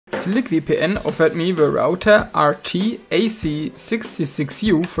SlickVPN offered me the router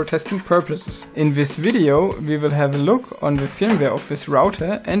RT-AC66U for testing purposes. In this video we will have a look on the firmware of this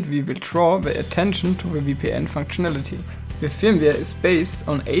router and we will draw the attention to the VPN functionality. The firmware is based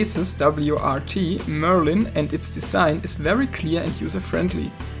on Asus RT Merlin and its design is very clear and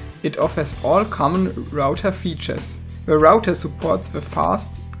user-friendly. It offers all common router features. The router supports the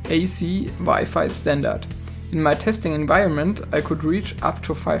fast AC Wi-Fi standard. In my testing environment I could reach up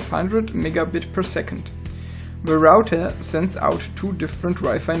to 500 megabit per second. The router sends out two different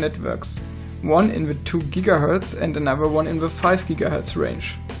Wi-Fi networks, one in the 2 GHz and another one in the 5 GHz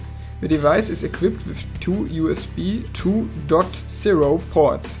range. The device is equipped with two USB 2.0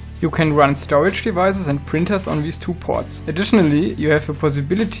 ports. You can run storage devices and printers on these two ports. Additionally, you have the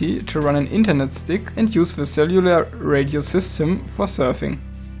possibility to run an internet stick and use the cellular radio system for surfing.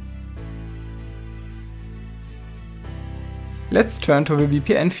 Let's turn to the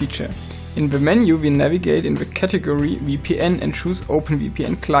VPN feature. In the menu we navigate in the category VPN and choose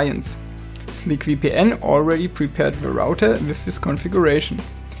OpenVPN clients. SlickVPN already prepared the router with this configuration.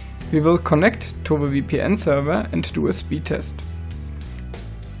 We will connect to the VPN server and do a speed test.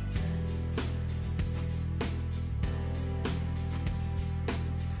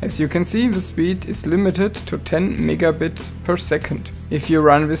 As you can see, the speed is limited to 10 megabits per second. If you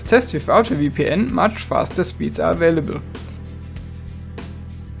run this test without a VPN, much faster speeds are available.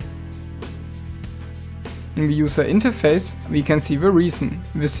 In the user interface, we can see the reason.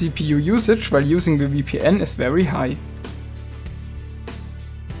 The CPU usage while using the VPN is very high.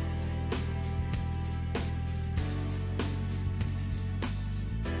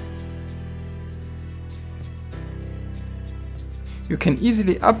 You can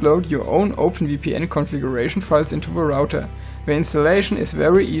easily upload your own OpenVPN configuration files into the router. The installation is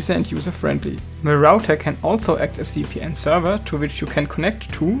very easy and user-friendly. The router can also act as VPN server to which you can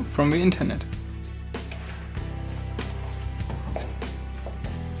connect to from the internet.